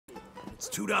It's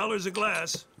 $2 a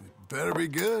glass. Better be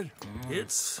good.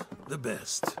 It's the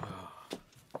best.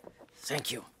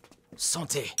 Thank you.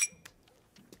 Santé.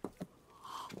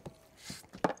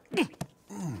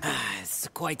 It's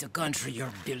quite a country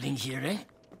you're building here, eh?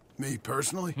 Me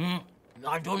personally?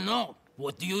 I don't know.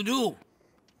 What do you do?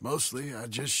 Mostly, I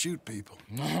just shoot people.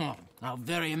 Oh, how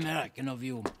very American of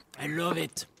you. I love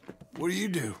it. What do you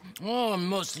do? Oh,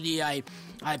 mostly I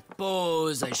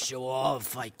pose, I show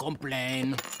off, I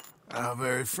complain. How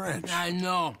very French. I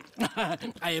know.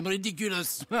 I am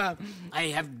ridiculous. I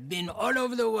have been all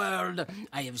over the world.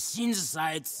 I have seen the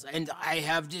sights, and I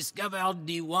have discovered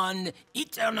the one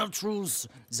eternal truth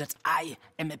that I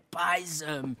am a pies,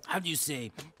 how do you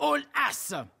say, old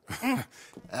ass.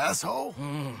 Asshole?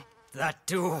 That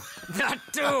too. That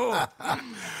too.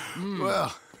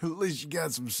 Well, at least you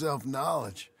got some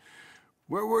self-knowledge.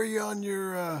 Where were you on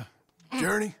your,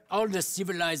 journey? All the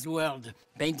civilized world.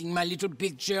 Painting my little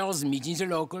pictures, meeting the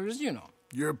locals, you know.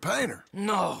 You're a painter.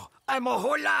 No, I'm a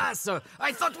whole ass.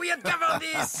 I thought we had covered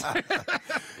this.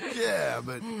 Yeah,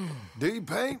 but do you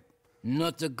paint?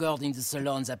 Not according to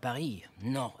salons at Paris.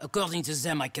 No, according to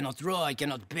them, I cannot draw, I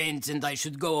cannot paint, and I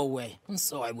should go away. And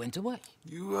so I went away.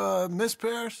 You, miss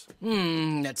Paris?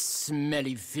 That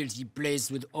smelly, filthy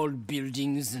place with old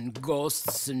buildings and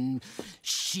ghosts and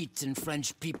shit and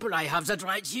French people. I have that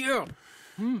right here.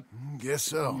 Guess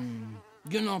so.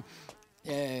 You know,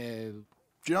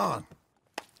 John.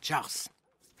 Charles.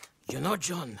 You know,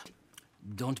 John,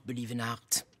 don't believe in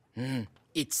art.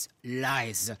 It's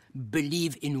lies.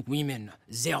 Believe in women.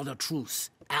 They're the truth.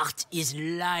 Art is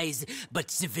lies, but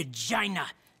the vagina,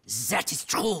 that is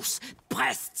truth.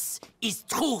 Breasts is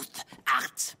truth.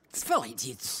 Art, it's for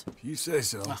idiots. You say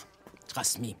so.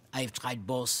 Trust me, I've tried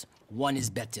both. One is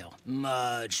better.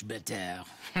 Much better.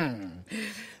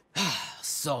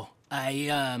 So,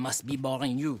 I must be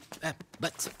boring you.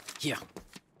 But, here.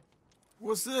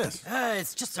 What's this?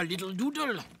 It's just a little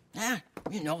doodle.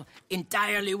 You know,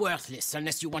 entirely worthless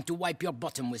unless you want to wipe your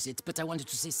bottom with it. But I wanted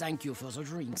to say thank you for the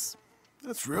drinks.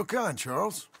 That's real kind,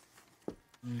 Charles.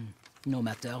 No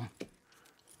matter.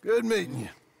 Good meeting you.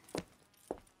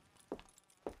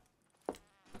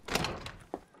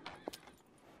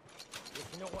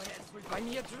 If no one else will buy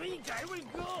me a drink, I will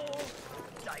go.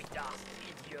 Die,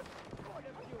 idiot.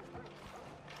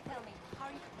 Tell me,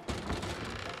 are you...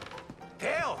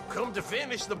 Hell, come to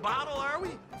finish the bottle, are we?